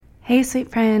Hey,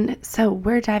 sweet friend. So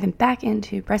we're diving back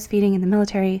into breastfeeding in the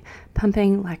military,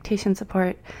 pumping, lactation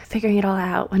support, figuring it all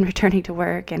out when returning to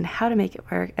work and how to make it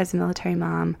work as a military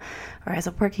mom or as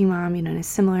a working mom, in a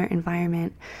similar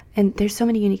environment. And there's so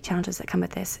many unique challenges that come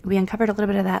with this. We uncovered a little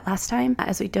bit of that last time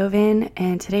as we dove in,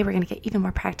 and today we're going to get even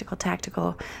more practical,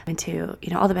 tactical into,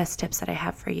 all the best tips that I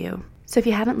have for you. So if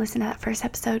you haven't listened to that first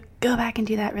episode, go back and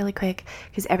do that really quick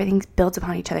because everything builds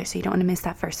upon each other, so you don't want to miss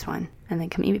that first one. And then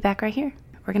come meet me back right here.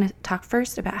 We're going to talk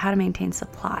first about how to maintain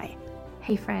supply.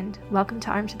 Hey friend, welcome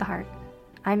to Arm to the Heart.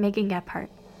 I'm Megan Gephardt.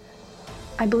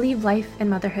 I believe life and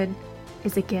motherhood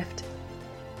is a gift.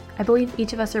 I believe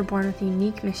each of us are born with a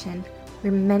unique mission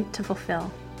we're meant to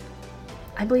fulfill.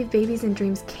 I believe babies and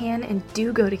dreams can and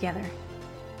do go together.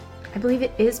 I believe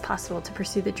it is possible to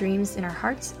pursue the dreams in our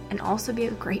hearts and also be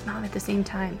a great mom at the same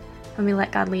time when we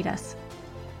let God lead us.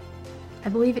 I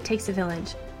believe it takes a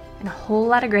village and a whole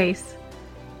lot of grace,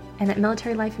 and that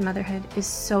military life and motherhood is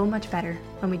so much better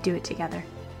when we do it together.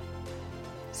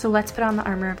 So let's put on the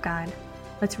armor of God.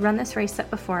 Let's run this race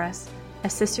set before us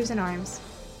as sisters in arms,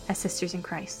 as sisters in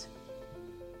Christ.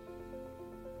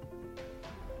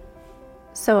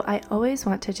 So I always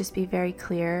want to just be very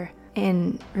clear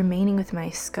in remaining with my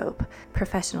scope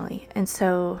professionally. And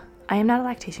so I am not a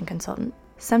lactation consultant.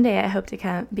 Someday I hope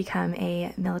to become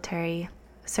a military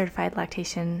certified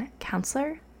lactation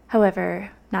counselor. However,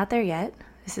 not there yet.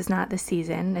 This is not the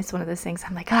season. It's one of those things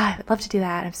I'm like, I would love to do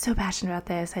that. I'm so passionate about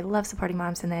this. I love supporting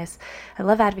moms in this. I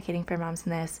love advocating for moms in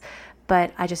this,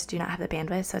 but I just do not have the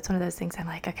bandwidth. So it's one of those things I'm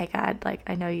like, okay, God,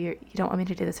 I know you don't want me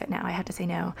to do this right now. I have to say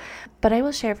no, but I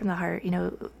will share from the heart,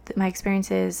 my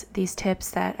experiences, these tips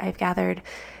that I've gathered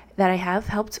that I have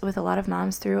helped with a lot of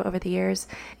moms through over the years.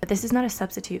 But this is not a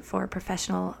substitute for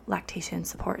professional lactation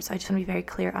support. So I just want to be very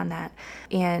clear on that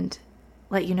and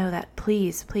let you know that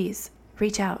please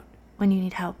reach out when you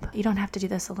need help. You don't have to do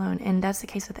this alone. And that's the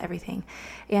case with everything.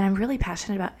 And I'm really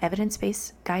passionate about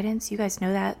evidence-based guidance. You guys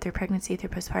know that through pregnancy, through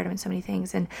postpartum, and so many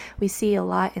things. And we see a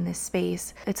lot in this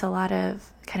space. It's a lot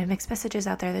of kind of mixed messages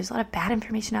out there. There's a lot of bad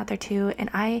information out there too.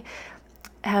 And I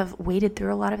have waded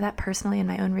through a lot of that personally in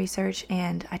my own research.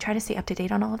 And I try to stay up to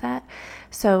date on all of that.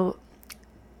 So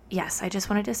yes, I just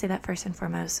wanted to say that first and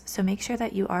foremost. So make sure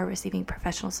that you are receiving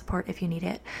professional support if you need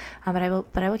it. But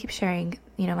I will keep sharing,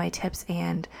 my tips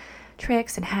and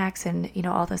tricks and hacks and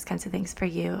all those kinds of things for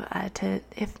you to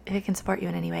if it can support you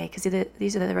in any way, because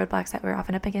these are the roadblocks that we're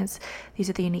often up against. These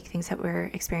are the unique things that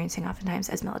we're experiencing oftentimes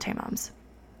as military moms.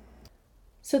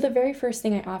 So the very first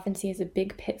thing I often see is a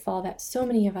big pitfall that so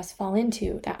many of us fall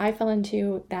into, that I fell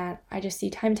into, that I just see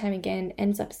time and time again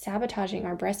ends up sabotaging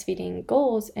our breastfeeding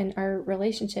goals and our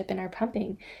relationship and our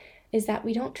pumping, is that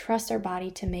we don't trust our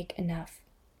body to make enough.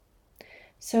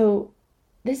 So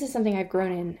this is something I've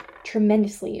grown in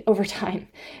tremendously over time,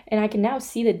 and I can now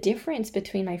see the difference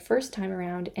between my first time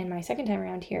around and my second time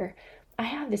around here. I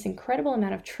have this incredible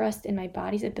amount of trust in my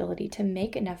body's ability to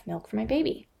make enough milk for my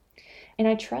baby. And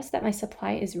I trust that my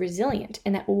supply is resilient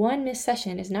and that one missed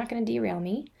session is not going to derail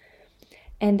me.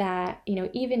 And that,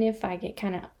 even if I get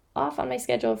kind of off on my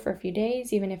schedule for a few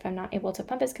days, even if I'm not able to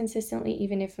pump as consistently,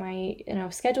 even if my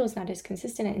schedule is not as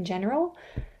consistent in general,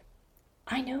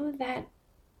 I know that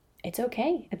it's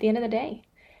okay at the end of the day.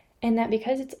 And that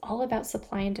because it's all about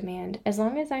supply and demand, as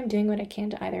long as I'm doing what I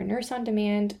can to either nurse on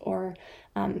demand or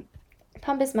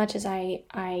pump as much as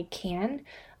I can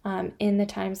in the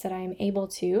times that I'm able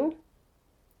to,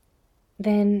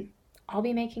 then I'll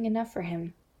be making enough for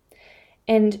him.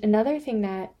 And another thing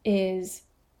that is,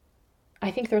 I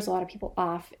think throws a lot of people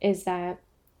off, is that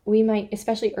we might,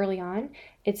 especially early on,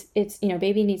 it's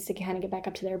baby needs to kind of get back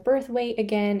up to their birth weight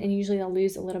again, and usually they'll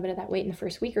lose a little bit of that weight in the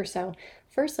first week or so.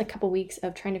 First, couple weeks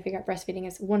of trying to figure out breastfeeding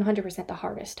is 100% the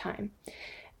hardest time.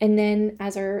 And then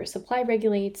as our supply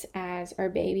regulates, as our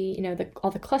baby, all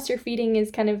the cluster feeding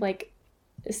is kind of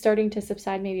starting to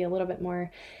subside maybe a little bit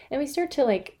more, and we start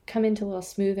to come into a little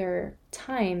smoother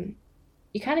time,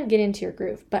 you kind of get into your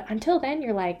groove. But until then,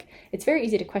 you're it's very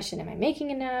easy to question, am I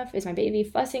making enough? Is my baby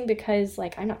fussing because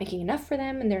I'm not making enough for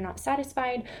them and they're not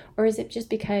satisfied? Or is it just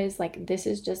because this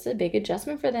is just a big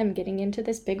adjustment for them getting into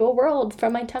this big old world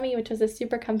from my tummy, which was a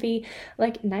super comfy,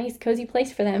 nice, cozy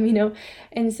place for them,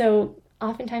 And so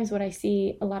oftentimes what I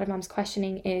see a lot of moms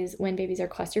questioning is when babies are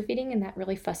cluster feeding in that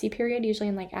really fussy period, usually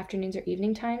in afternoons or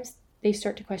evening times, they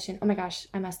start to question, oh my gosh,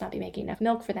 I must not be making enough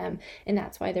milk for them. And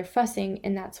that's why they're fussing.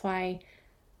 And that's why,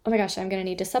 oh my gosh, I'm going to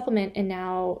need to supplement. And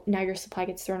now your supply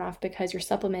gets thrown off because you're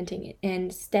supplementing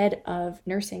instead of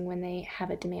nursing when they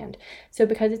have a demand. So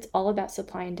because it's all about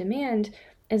supply and demand,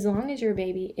 as long as your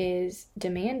baby is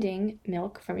demanding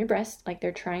milk from your breast, like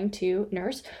they're trying to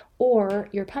nurse, or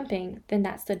you're pumping, then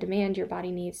that's the demand your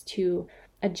body needs to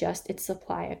adjust its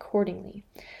supply accordingly.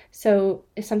 So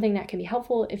something that can be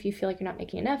helpful if you feel like you're not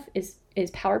making enough is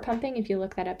power pumping. If you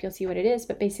look that up, you'll see what it is.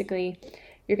 But basically,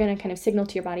 you're going to kind of signal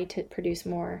to your body to produce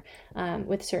more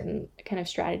with certain kind of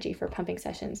strategy for pumping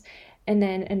sessions. And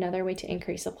then another way to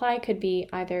increase supply could be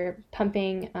either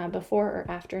pumping before or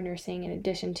after nursing in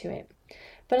addition to it.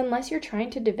 But unless you're trying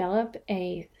to develop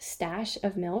a stash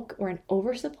of milk or an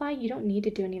oversupply, you don't need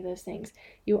to do any of those things.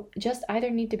 You just either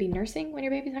need to be nursing when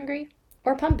your baby's hungry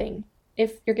or pumping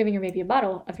if you're giving your baby a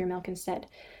bottle of your milk instead.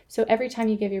 So every time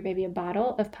you give your baby a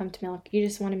bottle of pumped milk, you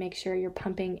just want to make sure you're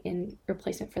pumping in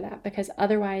replacement for that, because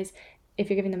otherwise, if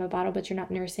you're giving them a bottle but you're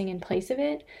not nursing in place of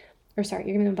it, you're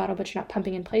giving them a bottle but you're not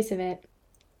pumping in place of it,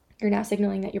 you're now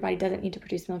signaling that your body doesn't need to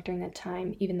produce milk during that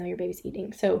time, even though your baby's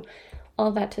eating. So all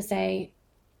of that to say,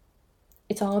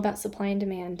 it's all about supply and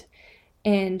demand.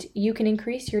 And you can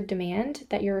increase your demand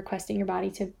that you're requesting your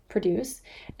body to produce,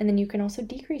 and then you can also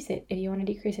decrease it if you want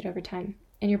to decrease it over time,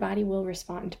 and your body will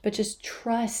respond. But just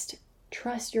trust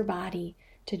your body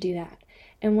to do that.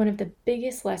 And one of the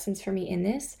biggest lessons for me in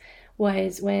this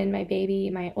was when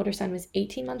my older son was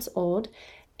 18 months old,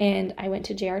 and I went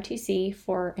to JRTC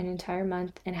for an entire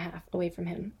month and a half away from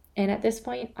him. And at this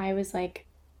point, I was like,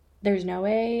 there's no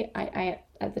way. I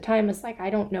at the time was like, I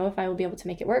don't know if I will be able to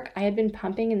make it work. I had been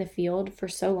pumping in the field for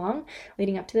so long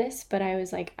leading up to this, but I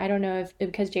was like, I don't know if,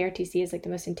 because JRTC is like the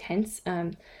most intense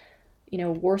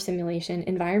war simulation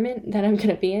environment that I'm going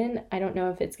to be in, I don't know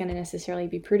if it's going to necessarily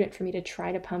be prudent for me to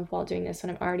try to pump while doing this when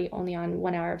I'm already only on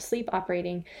 1 hour of sleep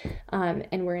operating,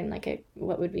 and we're in like a,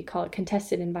 what would we call it,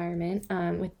 contested environment,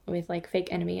 with like fake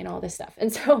enemy and all this stuff.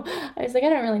 And so I was like, I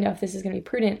don't really know if this is going to be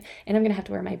prudent, and I'm going to have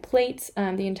to wear my plates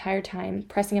the entire time,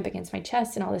 pressing up against my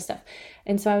chest and all this stuff.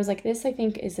 And so I was like, this I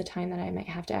think is the time that I might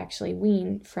have to actually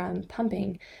wean from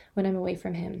pumping when I'm away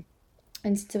from him.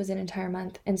 And since it was an entire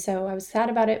month. And so I was sad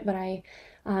about it, but I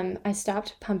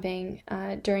stopped pumping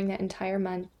during that entire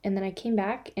month. And then I came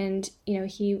back, and,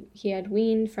 he had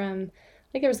weaned from,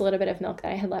 like, there was a little bit of milk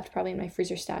that I had left probably in my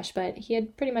freezer stash, but he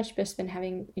had pretty much just been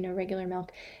having, regular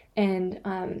milk. And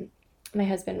my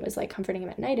husband was like comforting him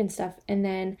at night and stuff. And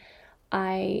then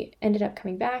I ended up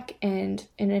coming back, and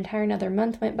an entire another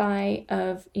month went by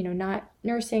of, not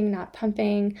nursing, not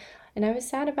pumping. And I was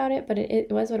sad about it, but it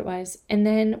was what it was. And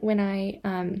then when I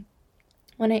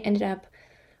ended up,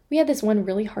 we had this one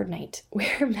really hard night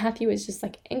where Matthew was just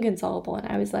like inconsolable. And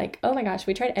I was like, oh my gosh,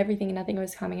 we tried everything and nothing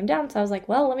was calming him down. So I was like,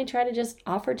 well, let me try to just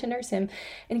offer to nurse him.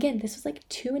 And again, this was like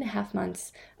 2.5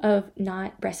 months of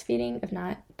not breastfeeding, of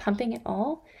not pumping at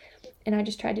all. And I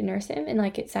just tried to nurse him, and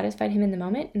like it satisfied him in the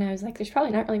moment. And I was like, there's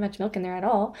probably not really much milk in there at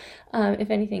all, if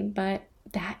anything. But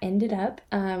that ended up,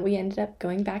 we ended up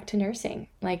going back to nursing.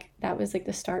 Like that was like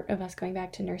the start of us going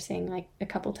back to nursing, like a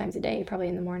couple times a day, probably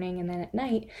in the morning and then at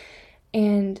night.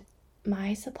 And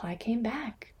my supply came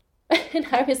back. And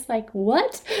I was like,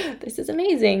 what? This is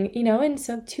amazing, And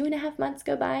so 2.5 months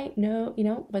go by,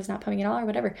 was not pumping at all or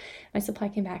whatever. My supply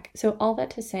came back. So all that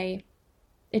to say,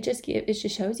 it just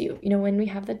shows you, when we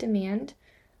have the demand,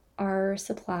 our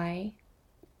supply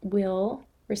will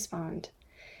respond.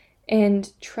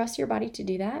 And trust your body to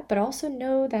do that, but also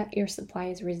know that your supply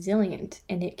is resilient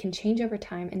and it can change over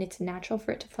time, and it's natural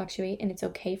for it to fluctuate, and it's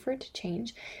okay for it to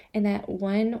change, and that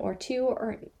 1 or 2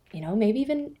 or, maybe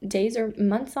even days or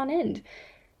months on end,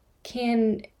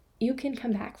 you can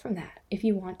come back from that if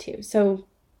you want to. So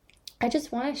I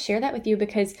just want to share that with you,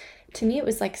 because to me it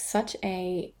was like such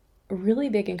a really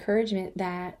big encouragement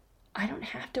that I don't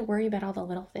have to worry about all the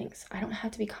little things. I don't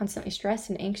have to be constantly stressed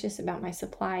and anxious about my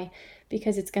supply,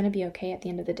 because it's going to be okay at the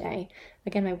end of the day.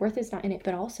 Again, my worth is not in it,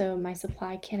 but also my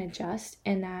supply can adjust,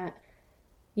 and that,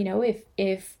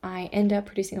 if I end up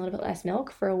producing a little bit less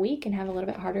milk for a week and have a little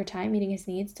bit harder time meeting his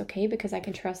needs, it's okay, because I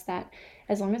can trust that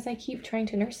as long as I keep trying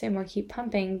to nurse him or keep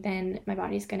pumping, then my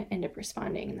body's going to end up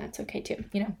responding, and that's okay too,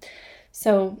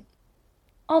 So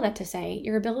all that to say,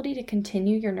 your ability to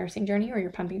continue your nursing journey or your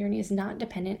pumping journey is not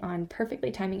dependent on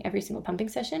perfectly timing every single pumping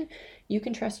session. You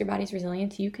can trust your body's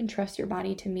resilience. You can trust your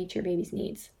body to meet your baby's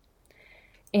needs.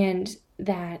 And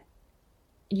that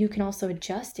you can also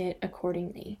adjust it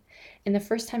accordingly. And the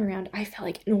first time around, I felt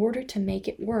like in order to make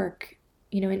it work,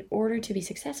 in order to be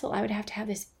successful, I would have to have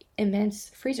this immense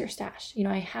freezer stash.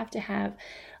 I have to have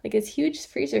like this huge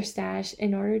freezer stash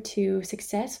in order to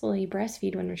successfully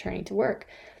breastfeed when returning to work.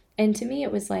 And to me,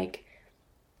 it was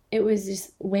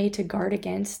this way to guard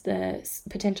against the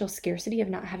potential scarcity of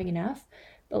not having enough,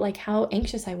 but like how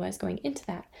anxious I was going into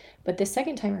that. But the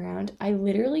second time around, I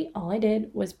literally, all I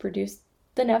did was produce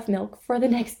enough milk for the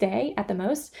next day at the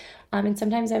most. And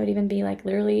sometimes I would even be like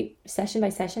literally session by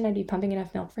session, I'd be pumping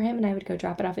enough milk for him and I would go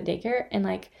drop it off at daycare. And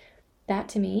like that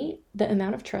to me, the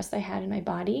amount of trust I had in my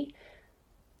body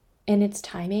and its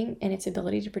timing and its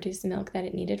ability to produce the milk that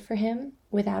it needed for him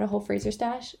without a whole freezer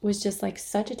stash was just like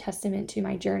such a testament to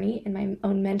my journey and my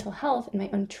own mental health and my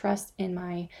own trust in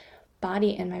my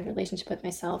body and my relationship with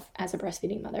myself as a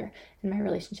breastfeeding mother and my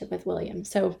relationship with William.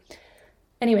 So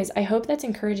anyways, I hope that's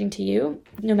encouraging to you,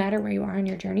 no matter where you are on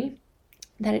your journey,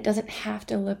 that it doesn't have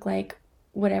to look like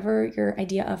whatever your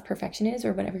idea of perfection is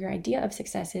or whatever your idea of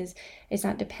success is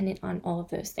not dependent on all of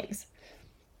those things.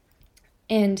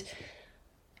 And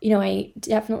I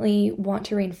definitely want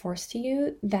to reinforce to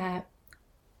you that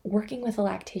working with a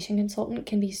lactation consultant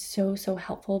can be so, so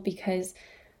helpful because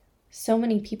so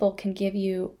many people can give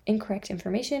you incorrect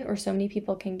information or so many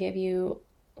people can give you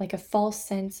like a false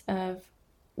sense of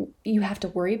you have to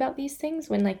worry about these things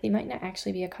when like they might not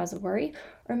actually be a cause of worry.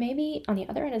 Or maybe on the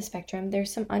other end of the spectrum,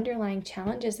 there's some underlying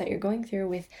challenges that you're going through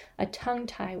with a tongue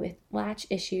tie, with latch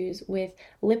issues, with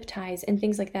lip ties and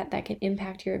things like that that can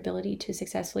impact your ability to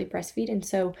successfully breastfeed. And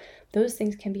so those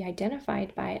things can be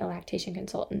identified by a lactation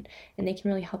consultant and they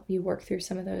can really help you work through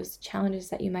some of those challenges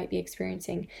that you might be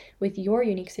experiencing with your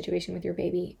unique situation with your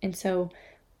baby. And so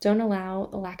don't allow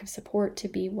the lack of support to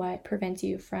be what prevents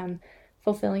you from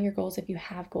fulfilling your goals if you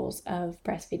have goals of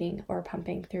breastfeeding or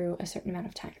pumping through a certain amount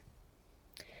of time.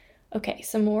 Okay,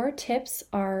 some more tips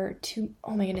are to,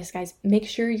 oh my goodness, guys, make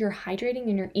sure you're hydrating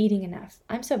and you're eating enough.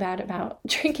 I'm so bad about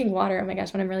drinking water. Oh my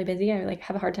gosh, when I'm really busy, I like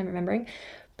have a hard time remembering.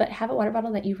 But have a water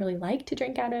bottle that you really like to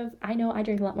drink out of. I know I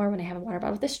drink a lot more when I have a water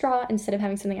bottle with a straw instead of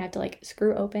having something I have to like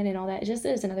screw open and all that. It just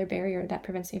is another barrier that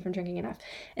prevents me from drinking enough.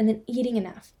 And then eating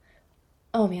enough.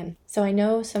 Oh man, so I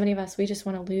know so many of us, we just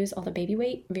want to lose all the baby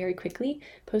weight very quickly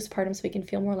postpartum so we can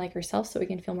feel more like ourselves, so we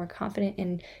can feel more confident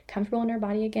and comfortable in our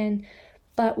body again.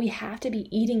 But we have to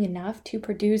be eating enough to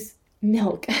produce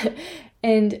milk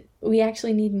and we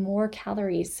actually need more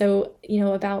calories. So,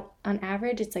 about on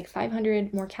average, it's like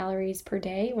 500 more calories per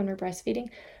day when we're breastfeeding.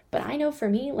 But I know for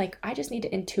me, like I just need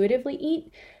to intuitively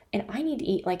eat. And I need to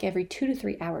eat like every 2 to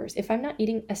 3 hours. If I'm not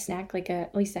eating a snack, like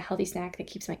at least a healthy snack that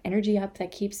keeps my energy up,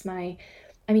 that keeps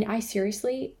I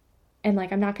seriously am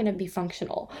like, I'm not going to be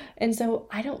functional. And so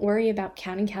I don't worry about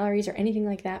counting calories or anything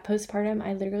like that postpartum.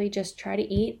 I literally just try to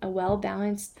eat a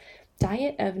well-balanced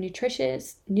diet of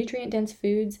nutritious, nutrient-dense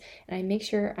foods. And I make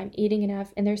sure I'm eating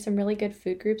enough. And there's some really good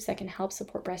food groups that can help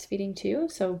support breastfeeding too.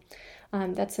 So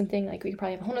that's something like we could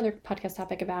probably have a whole other podcast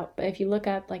topic about. But if you look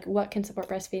up like what can support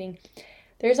breastfeeding,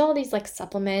 there's all these like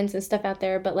supplements and stuff out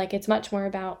there, but like it's much more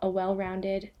about a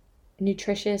well-rounded,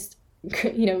 nutritious,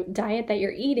 diet that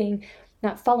you're eating,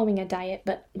 not following a diet,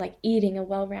 but like eating a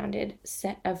well-rounded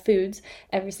set of foods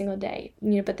every single day.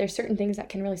 But there's certain things that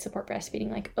can really support breastfeeding,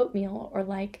 like oatmeal or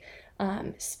like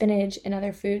spinach and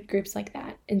other food groups like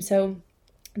that. And so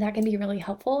that can be really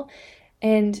helpful.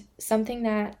 And something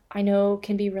that I know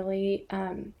can be really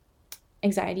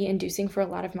anxiety inducing for a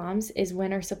lot of moms is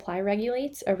when our supply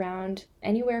regulates around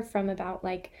anywhere from about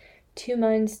like 2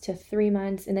 months to 3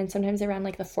 months, and then sometimes around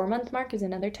like the 4-month mark is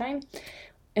another time.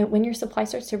 And when your supply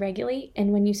starts to regulate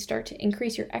and when you start to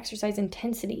increase your exercise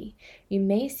intensity, you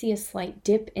may see a slight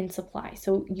dip in supply.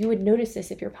 So you would notice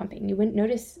this if you're pumping. You wouldn't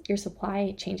notice your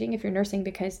supply changing if you're nursing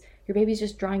because your baby's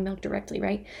just drawing milk directly,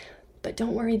 right? But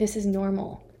don't worry, this is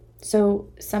normal. So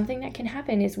something that can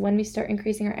happen is when we start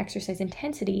increasing our exercise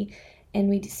intensity and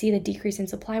we see the decrease in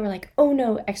supply, we're like, oh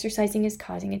no, exercising is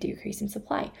causing a decrease in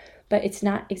supply. But it's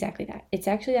not exactly that. It's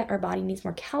actually that our body needs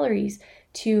more calories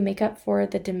to make up for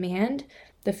the demand,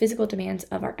 the physical demands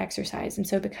of our exercise. And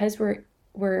so because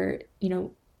we're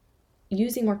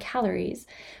using more calories,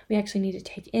 we actually need to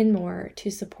take in more to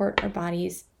support our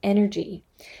body's energy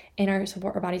and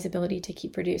support our body's ability to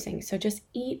keep producing. So just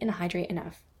eat and hydrate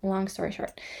enough, long story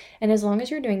short. And as long as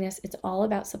you're doing this, it's all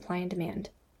about supply and demand.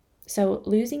 So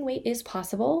losing weight is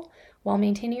possible while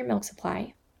maintaining your milk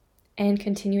supply, and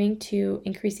continuing to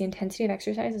increase the intensity of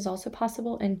exercise is also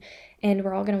possible. And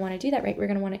we're all going to want to do that, right? We're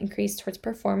going to want to increase towards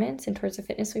performance and towards the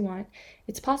fitness we want.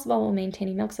 It's possible while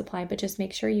maintaining milk supply, but just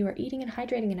make sure you are eating and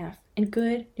hydrating enough and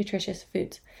good, nutritious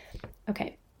foods.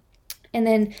 Okay. And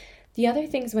then the other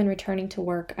things when returning to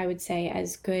work, I would say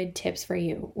as good tips for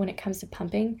you when it comes to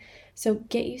pumping. So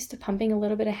get used to pumping a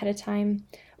little bit ahead of time,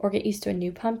 or get used to a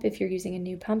new pump if you're using a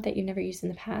new pump that you've never used in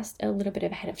the past, a little bit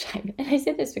ahead of time. And I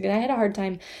say this because I had a hard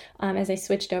time as I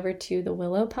switched over to the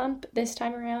Willow pump this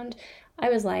time around. I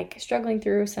was like struggling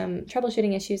through some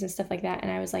troubleshooting issues and stuff like that.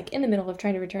 And I was like in the middle of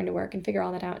trying to return to work and figure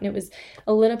all that out. And it was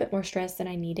a little bit more stress than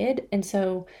I needed. And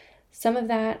so Some of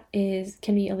that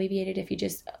can be alleviated if you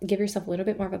just give yourself a little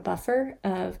bit more of a buffer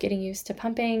of getting used to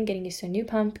pumping, getting used to a new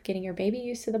pump, getting your baby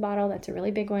used to the bottle. That's a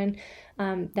really big one.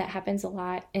 That happens a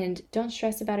lot. And don't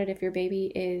stress about it if your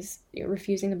baby is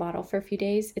refusing the bottle for a few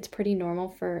days. It's pretty normal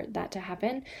for that to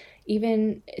happen,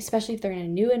 even especially if they're in a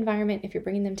new environment, if you're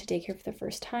bringing them to daycare for the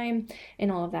first time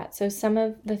and all of that. So some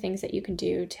of the things that you can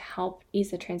do to help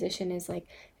ease the transition is like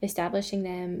establishing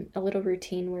them a little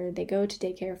routine where they go to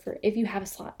daycare for, if you have a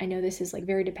slot. I know this is like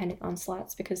very dependent on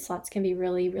slots because slots can be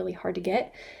really, really hard to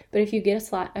get. But if you get a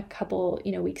slot a couple,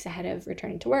 weeks ahead of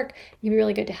returning to work, it can be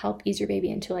really good to help ease your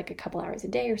baby into like a couple hours a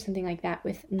day or something like that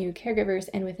with new caregivers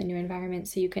and with a new environment,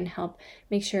 so you can help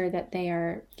make sure that they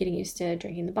are getting used to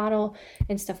drinking the bottle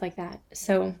and stuff like that.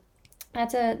 So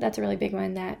that's a really big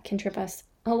one that can trip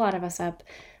a lot of us up.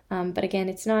 But again,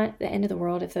 it's not the end of the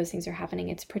world if those things are happening.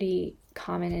 It's pretty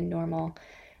common and normal.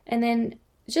 And then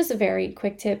just a very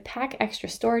quick tip, pack extra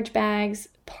storage bags,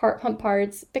 pump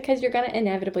parts, because you're going to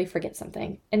inevitably forget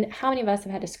something. And how many of us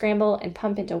have had to scramble and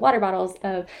pump into water bottles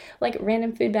of like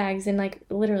random food bags and like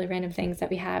literally random things that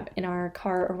we have in our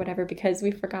car or whatever because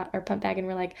we forgot our pump bag and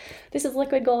we're like, this is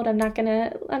liquid gold. I'm not going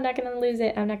to lose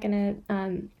it. I'm not going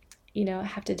to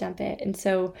have to dump it. And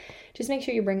so just make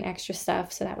sure you bring extra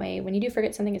stuff so that way when you do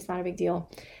forget something, it's not a big deal.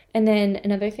 And then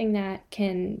another thing that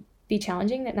can be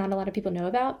challenging that not a lot of people know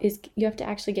about is you have to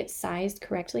actually get sized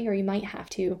correctly, or you might have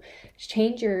to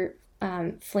change your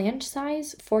flange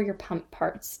size for your pump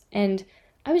parts. And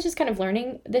I was just kind of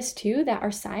learning this too, that our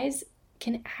size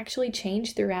can actually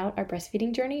change throughout our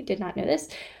breastfeeding journey. Did not know this,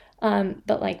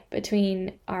 but like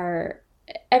between our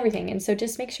everything. And so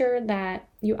just make sure that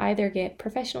you either get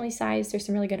professionally sized, there's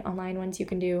some really good online ones you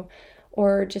can do,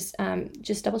 or just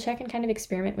double check and kind of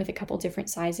experiment with a couple different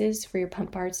sizes for your pump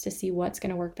parts to see what's going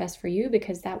to work best for you,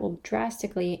 because that will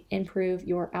drastically improve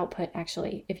your output.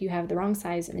 Actually, if you have the wrong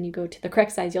size and then you go to the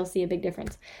correct size, you'll see a big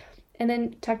difference. And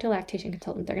then talk to a lactation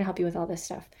consultant. They're going to help you with all this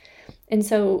stuff. And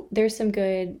so there's some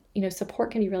good,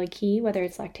 support can be really key, whether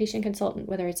it's lactation consultant,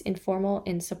 whether it's informal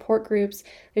in support groups.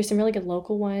 There's some really good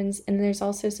local ones. And then there's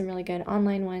also some really good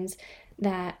online ones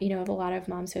that, of a lot of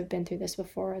moms who have been through this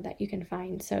before that you can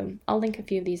find. So I'll link a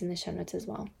few of these in the show notes as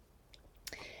well.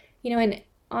 And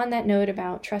on that note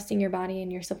about trusting your body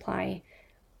and your supply,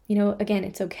 again,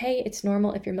 it's okay. It's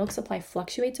normal if your milk supply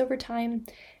fluctuates over time.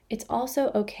 It's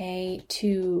also okay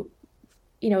to,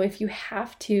 if you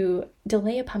have to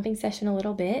delay a pumping session a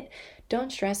little bit,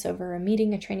 don't stress over a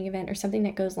meeting, a training event, or something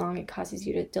that goes long. It causes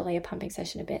you to delay a pumping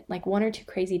session a bit. Like 1 or 2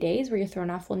 crazy days where you're thrown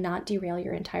off will not derail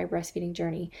your entire breastfeeding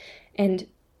journey. And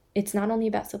it's not only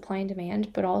about supply and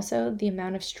demand, but also the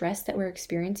amount of stress that we're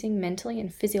experiencing mentally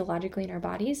and physiologically in our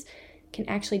bodies can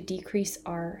actually decrease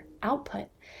our output.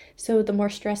 So the more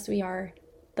stressed we are,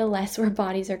 the less our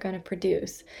bodies are going to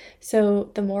produce.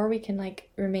 So the more we can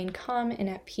remain calm and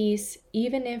at peace,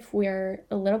 even if we're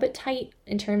a little bit tight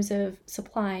in terms of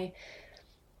supply,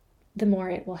 the more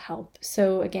it will help.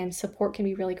 So again, support can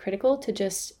be really critical to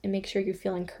just make sure you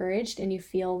feel encouraged and you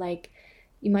feel like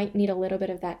you might need a little bit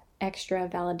of that extra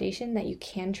validation that you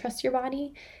can trust your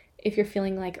body. If you're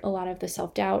feeling like a lot of the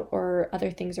self-doubt or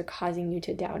other things are causing you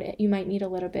to doubt it, you might need a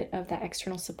little bit of that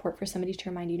external support for somebody to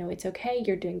remind you, it's okay,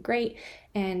 you're doing great,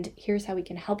 and here's how we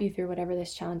can help you through whatever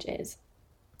this challenge is.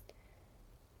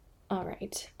 All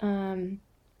right.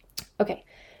 Okay.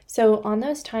 So on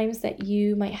those times that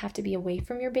you might have to be away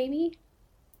from your baby,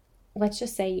 let's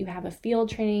just say you have a field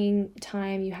training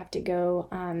time, you have to go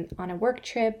on a work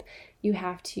trip, you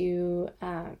have to,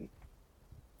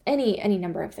 any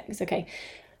number of things, okay?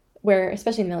 Where,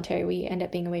 especially in the military, we end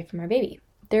up being away from our baby.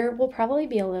 There will probably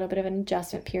be a little bit of an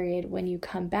adjustment period when you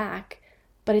come back,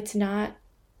 but it's not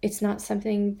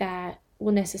something that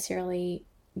will necessarily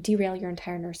derail your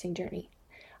entire nursing journey.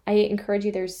 I encourage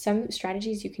you, there's some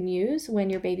strategies you can use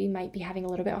when your baby might be having a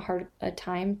little bit hard a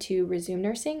time to resume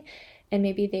nursing, and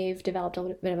maybe they've developed a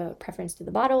little bit of a preference to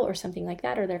the bottle or something like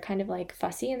that, or they're kind of like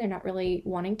fussy and they're not really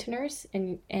wanting to nurse,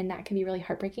 and that can be really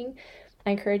heartbreaking.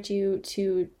 I encourage you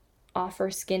to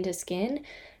offer skin to skin,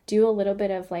 do a little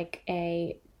bit of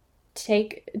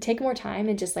take more time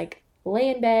and just lay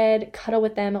in bed, cuddle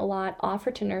with them a lot,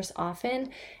 offer to nurse often,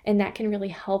 and that can really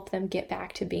help them get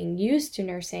back to being used to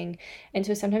nursing. And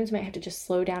so sometimes you might have to just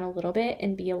slow down a little bit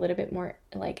and be a little bit more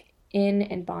in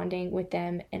and bonding with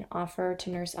them and offer to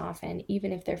nurse often,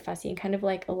 even if they're fussy, and kind of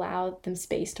allow them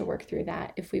space to work through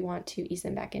that if we want to ease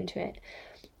them back into it.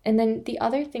 And then the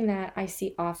other thing that I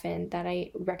see often that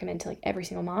I recommend to every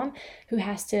single mom who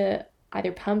has to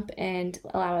either pump and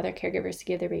allow other caregivers to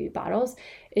give their baby bottles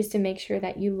is to make sure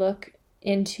that you look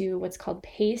into what's called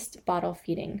paced bottle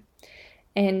feeding.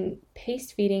 And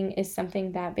paste feeding is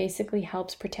something that basically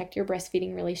helps protect your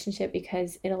breastfeeding relationship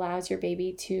because it allows your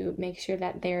baby to make sure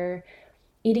that they're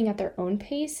eating at their own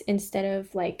pace instead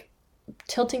of like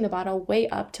tilting the bottle way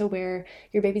up to where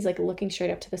your baby's like looking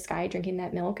straight up to the sky drinking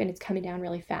that milk and it's coming down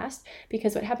really fast.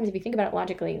 Because what happens if you think about it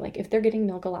logically, like if they're getting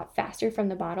milk a lot faster from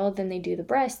the bottle than they do the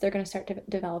breast, they're going to start to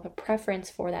develop a preference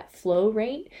for that flow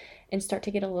rate and start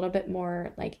to get a little bit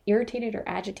more like irritated or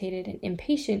agitated and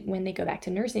impatient when they go back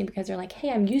to nursing because they're like, hey,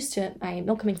 I'm used to my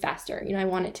milk coming faster, I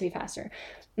want it to be faster.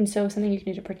 And so something you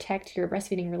can do to protect your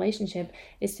breastfeeding relationship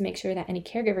is to make sure that any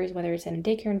caregivers, whether it's in a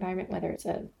daycare environment, whether it's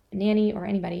a nanny or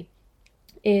anybody,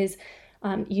 is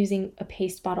using a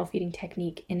paced bottle feeding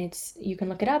technique. And you can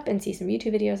look it up and see some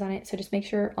YouTube videos on it. So just make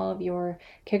sure all of your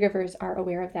caregivers are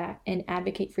aware of that and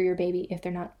advocate for your baby if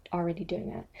they're not already doing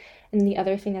that. And the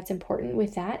other thing that's important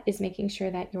with that is making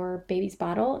sure that your baby's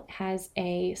bottle has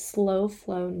a slow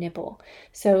flow nipple.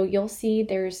 So you'll see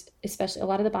especially a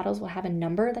lot of the bottles will have a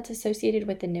number that's associated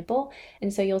with the nipple.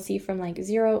 And so you'll see from like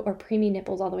 0 or preemie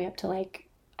nipples all the way up to like,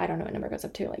 I don't know what number it goes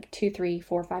up to, like 2, 3,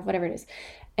 4, 5, whatever it is.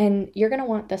 And you're going to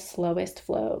want the slowest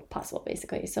flow possible,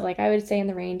 basically. So like I would say in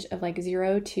the range of like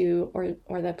 0 to,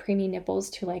 or the preemie nipples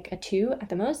to like a 2 at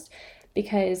the most,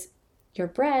 because your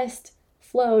breast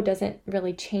flow doesn't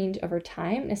really change over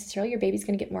time necessarily. Your baby's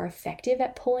going to get more effective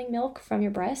at pulling milk from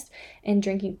your breast and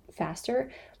drinking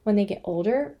faster when they get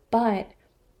older, but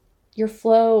your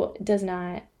flow does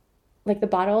not, like the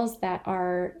bottles that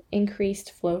are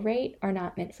increased flow rate are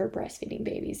not meant for breastfeeding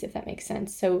babies, if that makes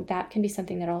sense. So that can be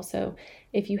something that also,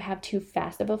 if you have too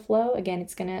fast of a flow, again,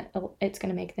 it's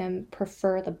gonna make them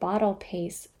prefer the bottle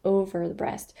pace over the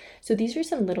breast. So these are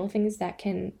some little things that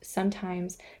can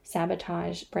sometimes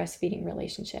sabotage breastfeeding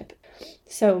relationship.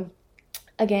 So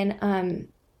again,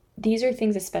 these are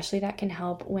things especially that can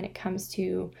help when it comes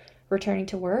to returning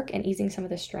to work and easing some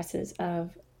of the stresses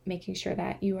of making sure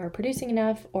that you are producing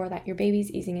enough or that your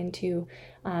baby's easing into,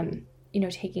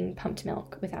 taking pumped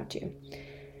milk without you.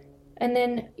 And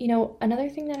then, another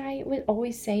thing that I would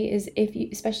always say is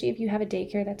especially if you have a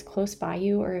daycare that's close by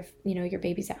you, or if, your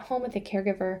baby's at home with a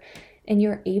caregiver and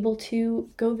you're able to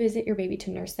go visit your baby to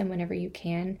nurse them whenever you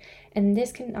can. And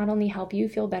this can not only help you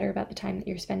feel better about the time that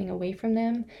you're spending away from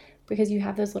them, because you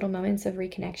have those little moments of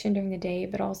reconnection during the day,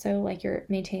 but also like you're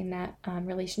maintaining that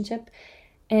relationship.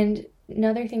 And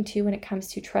another thing too, when it comes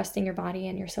to trusting your body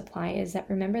and your supply, is that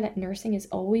remember that nursing is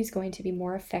always going to be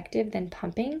more effective than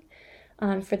pumping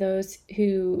for those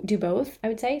who do both, I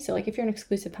would say. So like if you're an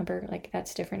exclusive pumper, like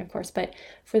that's different, of course. But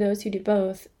for those who do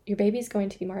both, your baby's going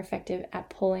to be more effective at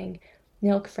pulling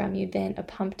milk from you than a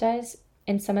pump does.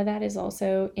 And some of that is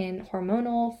also in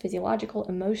hormonal, physiological,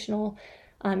 emotional.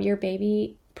 Your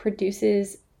baby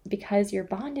produces, because you're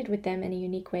bonded with them in a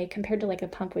unique way compared to like a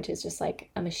pump, which is just like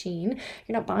a machine.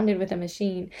 You're not bonded with a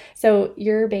machine. So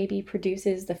your baby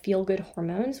produces the feel-good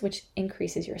hormones, which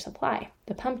increases your supply.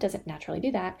 The pump doesn't naturally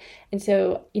do that. And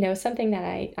so, something that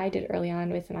I did early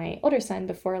on with my older son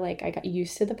before like I got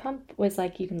used to the pump was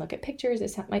like, you can look at pictures.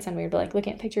 Might sound weird, but like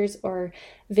looking at pictures or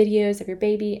videos of your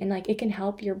baby, and like it can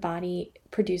help your body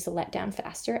produce a letdown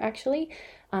faster actually,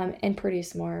 and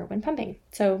produce more when pumping.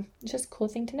 So it's just a cool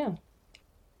thing to know.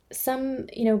 Some,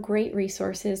 great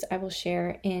resources I will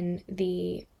share in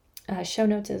the show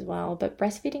notes as well, but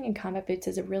breastfeeding in combat boots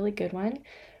is a really good one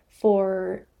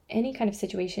for any kind of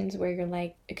situations where you're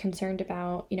like concerned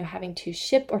about, having to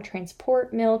ship or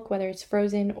transport milk, whether it's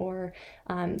frozen or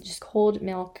just cold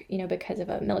milk, because of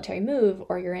a military move,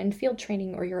 or you're in field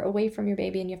training, or you're away from your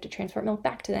baby and you have to transport milk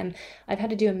back to them. I've had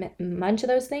to do a bunch of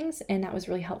those things, and that was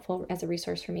really helpful as a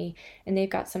resource for me. And they've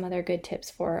got some other good tips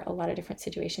for a lot of different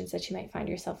situations that you might find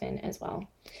yourself in as well.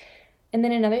 And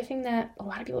then another thing that a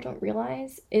lot of people don't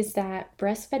realize is that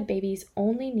breastfed babies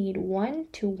only need 1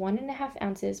 to 1.5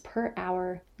 ounces per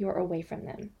hour you're away from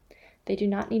them. They do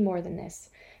not need more than this.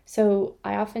 So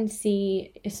I often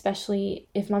see, especially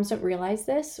if moms don't realize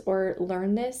this or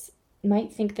learn this,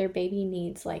 might think their baby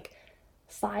needs like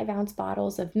 5-ounce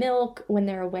bottles of milk when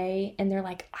they're away, and they're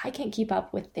like, I can't keep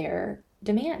up with their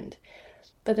demand.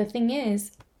 But the thing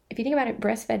is, if you think about it,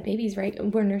 breastfed babies, right,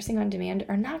 we're nursing on demand,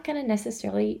 are not going to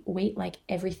necessarily wait like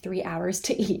every 3 hours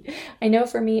to eat. I know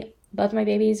for me, both my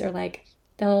babies are like,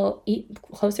 they'll eat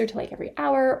closer to like every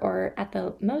hour, or at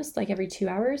the most like every 2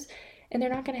 hours. And they're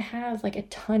not going to have like a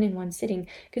ton in one sitting,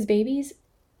 because babies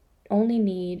only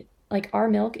need, like, our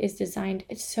milk is designed,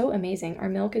 it's so amazing. Our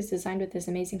milk is designed with this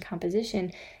amazing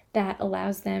composition that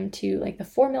allows them to, like, the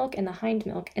foremilk and the hind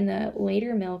milk, and the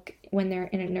later milk when they're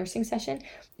in a nursing session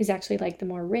is actually like the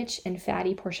more rich and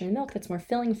fatty portion of milk that's more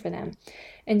filling for them.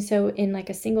 And so in like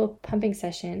a single pumping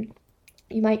session,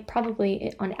 you might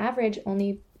probably on average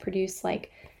only produce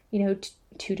like,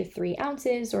 2 to 3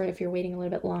 ounces, or if you're waiting a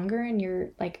little bit longer and you're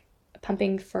like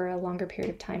pumping for a longer period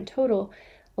of time total,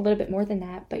 a little bit more than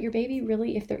that. But your baby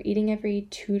really, if they're eating every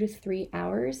 2 to 3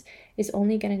 hours, is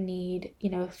only going to need,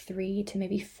 3 to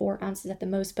maybe 4 ounces at the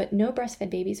most. But no breastfed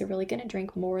babies are really going to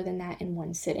drink more than that in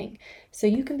one sitting. So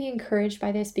you can be encouraged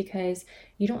by this because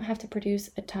you don't have to produce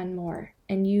a ton more.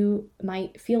 And you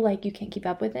might feel like you can't keep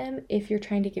up with them if you're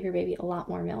trying to give your baby a lot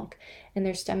more milk and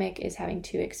their stomach is having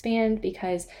to expand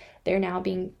because they're not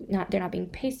being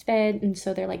pace fed, and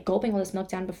so they're like gulping all this milk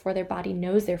down before their body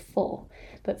knows they're full.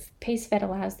 But pace fed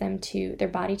allows their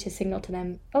body to signal to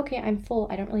them, okay, I'm full,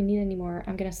 I don't really need any more,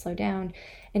 I'm going to slow down.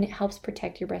 And it helps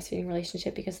protect your breastfeeding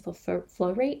relationship because of the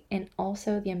flow rate and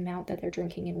also the amount that they're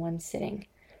drinking in one sitting.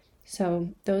 So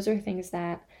those are things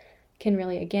that can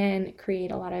really, again,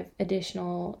 create a lot of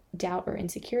additional doubt or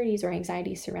insecurities or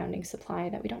anxiety surrounding supply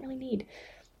that we don't really need.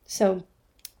 So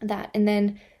that, and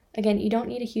then again, you don't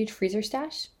need a huge freezer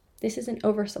stash. This is an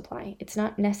oversupply. It's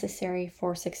not necessary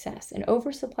for success. An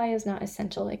oversupply is not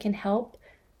essential. It can help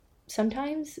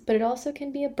sometimes, but it also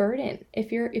can be a burden.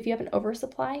 If you have an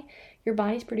oversupply, your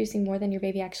body's producing more than your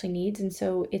baby actually needs, and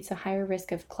so it's a higher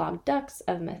risk of clogged ducts,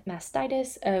 of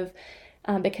mastitis,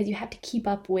 because you have to keep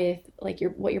up with like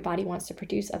what your body wants to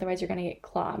produce. Otherwise, you're going to get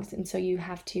clogs, and so you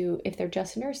have to. If they're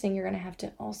just nursing, you're going to have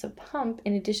to also pump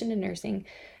in addition to nursing,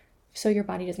 so your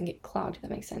body doesn't get clogged, if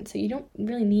that makes sense. So you don't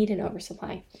really need an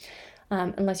oversupply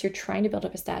unless you're trying to build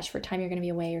up a stash for a time you're going to be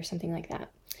away or something like that.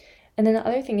 And then the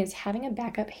other thing is having a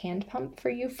backup hand pump for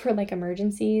you for like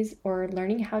emergencies, or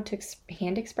learning how to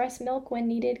hand express milk when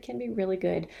needed can be really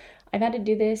good. I've had to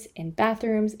do this in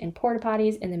bathrooms, in porta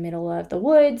potties, in the middle of the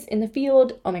woods, in the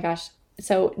field. Oh my gosh.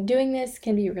 So doing this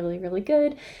can be really, really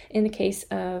good in the case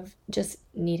of just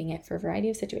needing it for a variety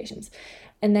of situations.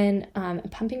 And then a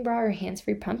pumping bra or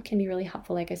hands-free pump can be really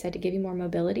helpful, like I said, to give you more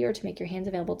mobility or to make your hands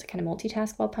available to kind of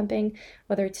multitask while pumping,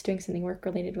 whether it's doing something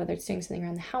work-related, whether it's doing something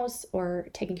around the house or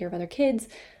taking care of other kids.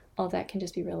 All of that can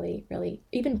just be really, really,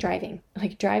 even driving.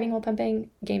 Like driving while pumping,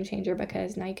 game changer,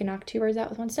 because now you can knock 2 birds out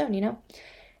with 1 stone,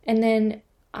 And then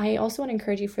I also want to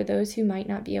encourage you, for those who might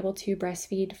not be able to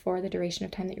breastfeed for the duration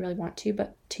of time that you really want to,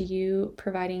 but to you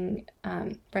providing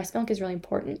breast milk is really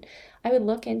important. I would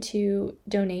look into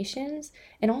donations.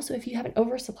 And also, if you have an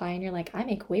oversupply and you're like, I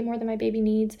make way more than my baby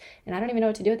needs and I don't even know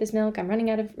what to do with this milk, I'm running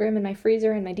out of room in my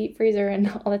freezer and my deep freezer and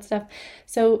all that stuff.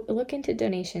 So look into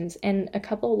donations, and a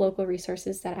couple local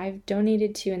resources that I've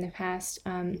donated to in the past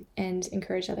and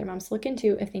encourage other moms to look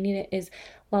into if they need it is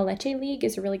La Leche League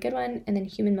is a really good one, and then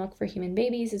Human Milk for Human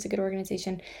Babies is a good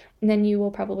organization. And then you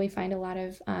will probably find a lot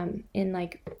of in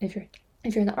like if you're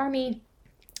in the Army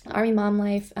Mom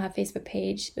Life Facebook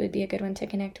page would be a good one to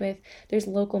connect with. There's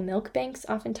local milk banks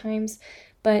oftentimes,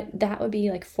 but that would be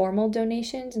like formal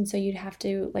donations, and so you'd have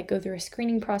to like go through a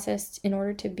screening process in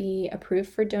order to be approved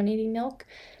for donating milk.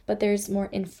 But there's more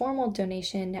informal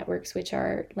donation networks, which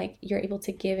are like you're able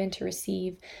to give and to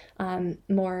receive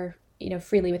more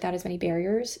freely without as many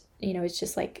barriers. It's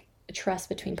just like trust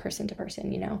between person to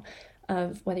person,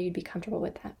 of whether you'd be comfortable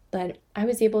with that. But I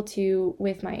was able to,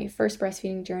 with my first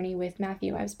breastfeeding journey with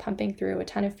Matthew, I was pumping through a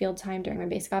ton of field time during my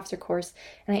basic officer course,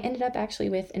 and I ended up actually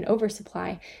with an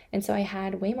oversupply. And so I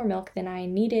had way more milk than I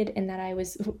needed and that I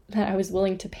was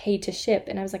willing to pay to ship.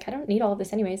 And I was like, I don't need all of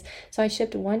this anyways. So I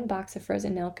shipped 1 box of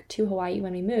frozen milk to Hawaii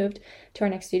when we moved to our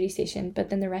next duty station. But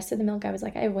then the rest of the milk, I was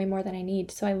like, I have way more than I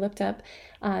need. So I looked up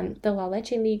the La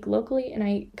Leche League locally, and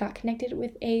I got connected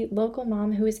with a local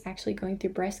mom who is actually going through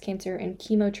breast cancer and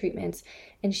chemo treatments.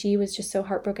 And she was just so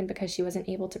heartbroken because she wasn't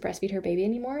able to breastfeed her baby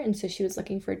anymore. And so she was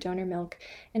looking for donor milk.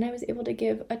 And I was able to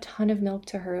give a ton of milk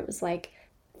to her. It was like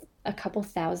a couple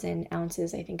thousand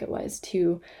ounces, I think it was,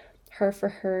 to her for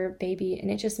her baby. And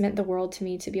it just meant the world to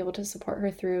me to be able to support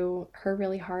her through her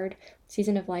really hard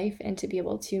season of life, and to be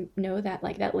able to know that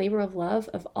like that labor of love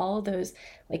of all those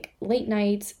like late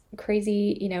nights,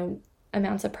 crazy,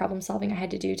 amounts of problem solving I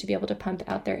had to do to be able to pump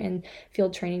out there in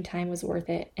field training time was worth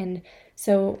it. And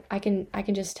so I can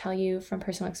just tell you from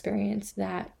personal experience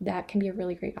that that can be a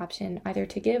really great option, either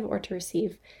to give or to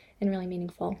receive, and really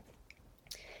meaningful.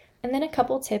 And then a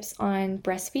couple tips on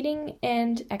breastfeeding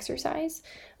and exercise,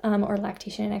 or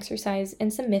lactation and exercise,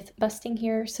 and some myth busting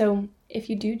here. So if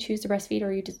you do choose to breastfeed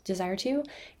or you desire to,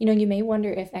 you may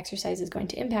wonder if exercise is going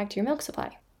to impact your milk supply.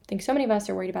 I think so many of us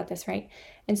are worried about this, right?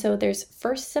 And so there's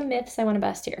first some myths I want to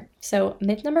bust here. So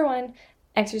myth number 1,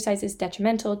 exercise is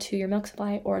detrimental to your milk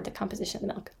supply or the composition of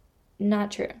the milk.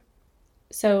 Not true.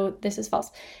 So this is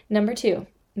false. Myth number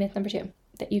 2,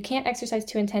 that you can't exercise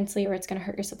too intensely or it's going to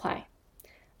hurt your supply.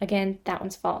 Again, that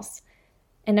one's false.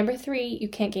 And number 3, you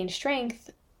can't gain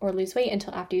strength or lose weight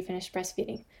until after you finish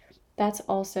breastfeeding. That's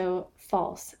also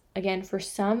false. Again, for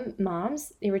some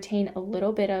moms, they retain a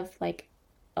little bit of like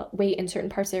weight in certain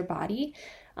parts of their body.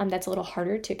 That's a little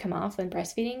harder to come off when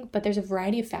breastfeeding, but there's a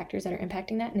variety of factors that are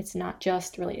impacting that, and it's not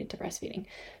just related to breastfeeding.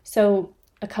 So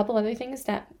a couple other things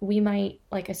that we might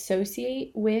like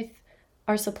associate with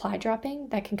our supply dropping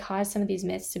that can cause some of these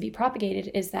myths to be propagated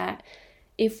is that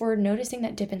if we're noticing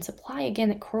that dip in supply, again,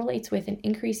 that correlates with an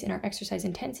increase in our exercise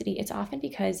intensity, it's often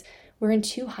because we're in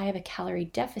too high of a calorie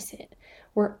deficit.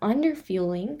 We're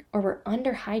underfueling or we're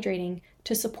underhydrating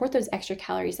to support those extra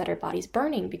calories that our body's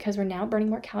burning, because we're now burning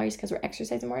more calories because we're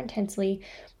exercising more intensely.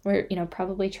 We're,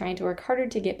 probably trying to work harder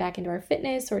to get back into our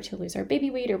fitness or to lose our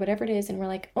baby weight or whatever it is. And we're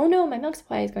like, oh no, my milk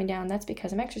supply is going down. That's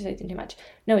because I'm exercising too much.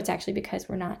 No, it's actually because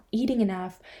we're not eating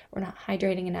enough. We're not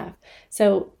hydrating enough.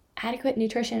 So adequate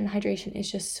nutrition and hydration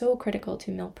is just so critical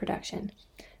to milk production.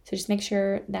 So just make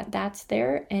sure that that's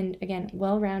there. And again,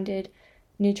 well-rounded,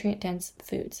 nutrient-dense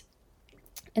foods.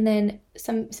 And then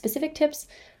some specific tips: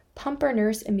 pump or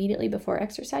nurse immediately before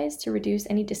exercise to reduce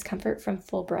any discomfort from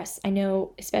full breaths. I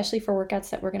know, especially for workouts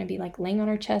that we're going to be like laying on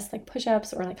our chest, like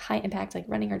push-ups or like high impact, like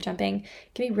running or jumping,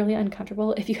 it can be really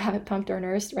uncomfortable if you haven't pumped or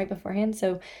nursed right beforehand.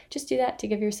 So just do that to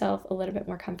give yourself a little bit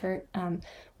more comfort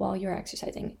while you're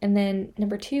exercising. And then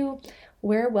number 2,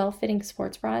 wear well-fitting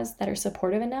sports bras that are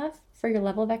supportive enough for your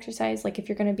level of exercise. Like if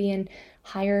you're going to be in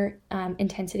higher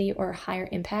intensity or higher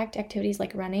impact activities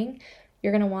like running,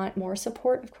 you're going to want more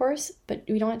support, of course, but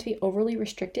we don't want it to be overly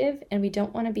restrictive, and we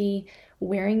don't want to be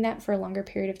wearing that for a longer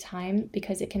period of time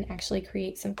because it can actually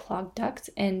create some clogged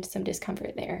ducts and some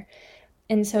discomfort there.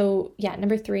 And so,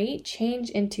 number 3, change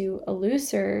into a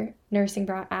looser nursing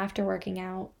bra after working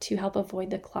out to help avoid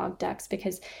the clogged ducts,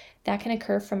 because that can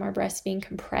occur from our breasts being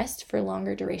compressed for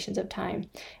longer durations of time.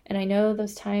 And I know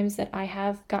those times that I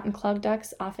have gotten clogged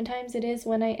ducts, oftentimes it is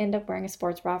when I end up wearing a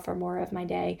sports bra for more of my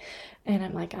day. And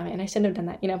I'm like, oh man, I shouldn't have done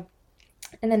that,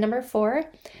 And then number 4,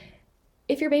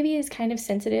 if your baby is kind of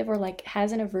sensitive or like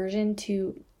has an aversion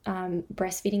to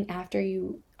breastfeeding after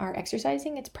you are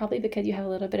exercising, it's probably because you have a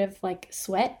little bit of like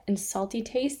sweat and salty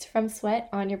taste from sweat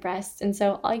on your breasts. And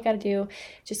so all you got to do,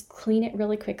 just clean it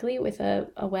really quickly with a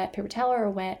wet paper towel or a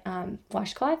wet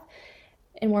washcloth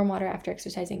in warm water after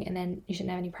exercising, and then you shouldn't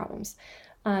have any problems.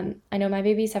 I know my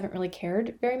babies haven't really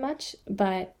cared very much,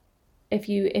 but if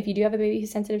you do have a baby who's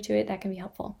sensitive to it, that can be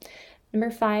helpful. Number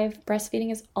 5,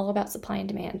 breastfeeding is all about supply and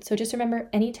demand. So just remember,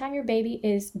 anytime your baby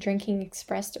is drinking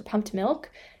expressed or pumped milk,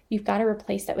 you've got to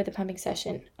replace that with a pumping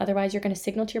session. Otherwise, you're going to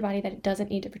signal to your body that it doesn't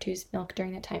need to produce milk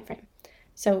during that time frame.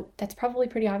 So that's probably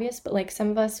pretty obvious, but like some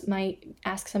of us might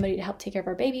ask somebody to help take care of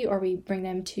our baby, or we bring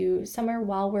them to somewhere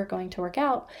while we're going to work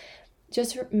out.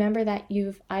 Just remember that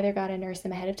you've either got to nurse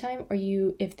them ahead of time, or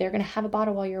if they're going to have a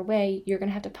bottle while you're away, you're going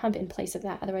to have to pump in place of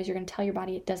that. Otherwise, you're going to tell your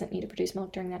body it doesn't need to produce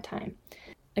milk during that time.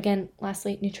 Again,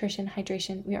 lastly, nutrition,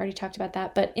 hydration. We already talked about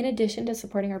that. But in addition to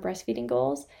supporting our breastfeeding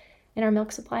goals and our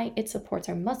milk supply, it supports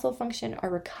our muscle function, our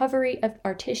recovery of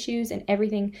our tissues and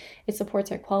everything. It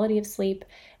supports our quality of sleep.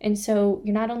 And so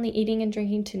you're not only eating and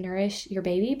drinking to nourish your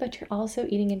baby, but you're also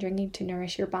eating and drinking to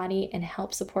nourish your body and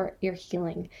help support your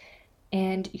healing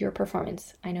and your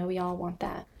performance. I know we all want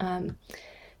that.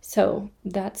 So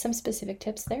that's some specific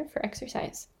tips there for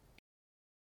exercise.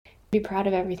 Be proud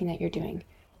of everything that you're doing,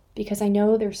 because I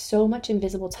know there's so much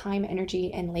invisible time,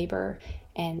 energy, and labor,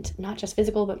 and not just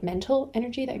physical, but mental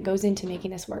energy that goes into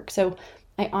making this work. So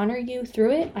I honor you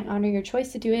through it. I honor your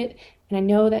choice to do it. And I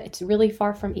know that it's really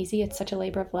far from easy. It's such a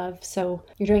labor of love. So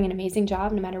you're doing an amazing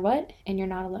job no matter what, and you're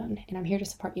not alone. And I'm here to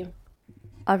support you.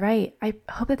 All right. I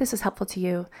hope that this was helpful to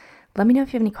you. Let me know if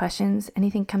you have any questions,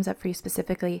 anything comes up for you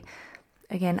specifically.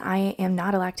 Again, I am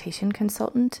not a lactation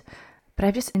consultant, but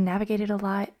I've just navigated a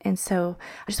lot. And so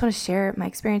I just want to share my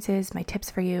experiences, my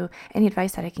tips for you, any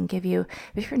advice that I can give you.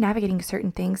 If you're navigating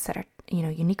certain things that are,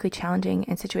 uniquely challenging,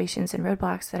 and situations and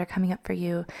roadblocks that are coming up for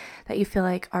you that you feel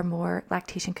like are more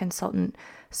lactation consultant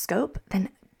scope, then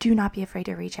do not be afraid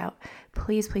to reach out.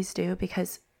 Please, please do,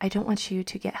 because I don't want you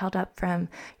to get held up from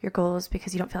your goals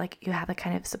because you don't feel like you have the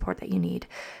kind of support that you need.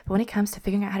 But when it comes to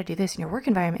figuring out how to do this in your work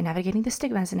environment, navigating the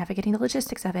stigmas and navigating the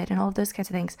logistics of it and all of those kinds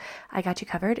of things, I got you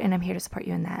covered, and I'm here to support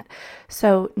you in that.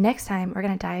 So next time, we're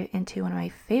going to dive into one of my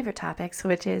favorite topics,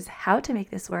 which is how to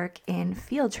make this work in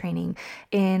field training,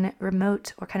 in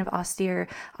remote or kind of austere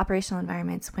operational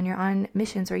environments, when you're on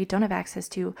missions where you don't have access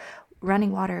to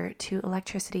running water, to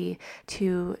electricity,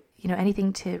 to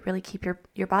anything to really keep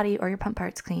your body or your pump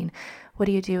parts clean. What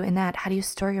do you do in that? How do you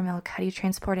store your milk? How do you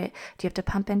transport it? Do you have to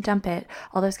pump and dump it?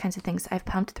 All those kinds of things. I've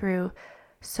pumped through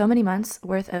so many months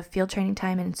worth of field training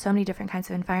time in so many different kinds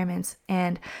of environments,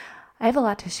 and I have a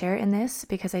lot to share in this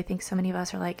because I think so many of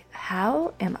us are like,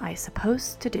 how am I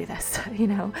supposed to do this?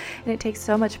 And it takes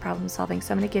so much problem solving.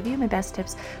 So I'm going to give you my best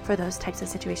tips for those types of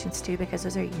situations too, because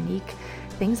those are unique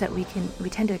things that we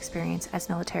tend to experience as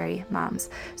military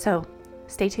moms. So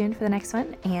stay tuned for the next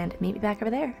one and meet me back over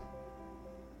there.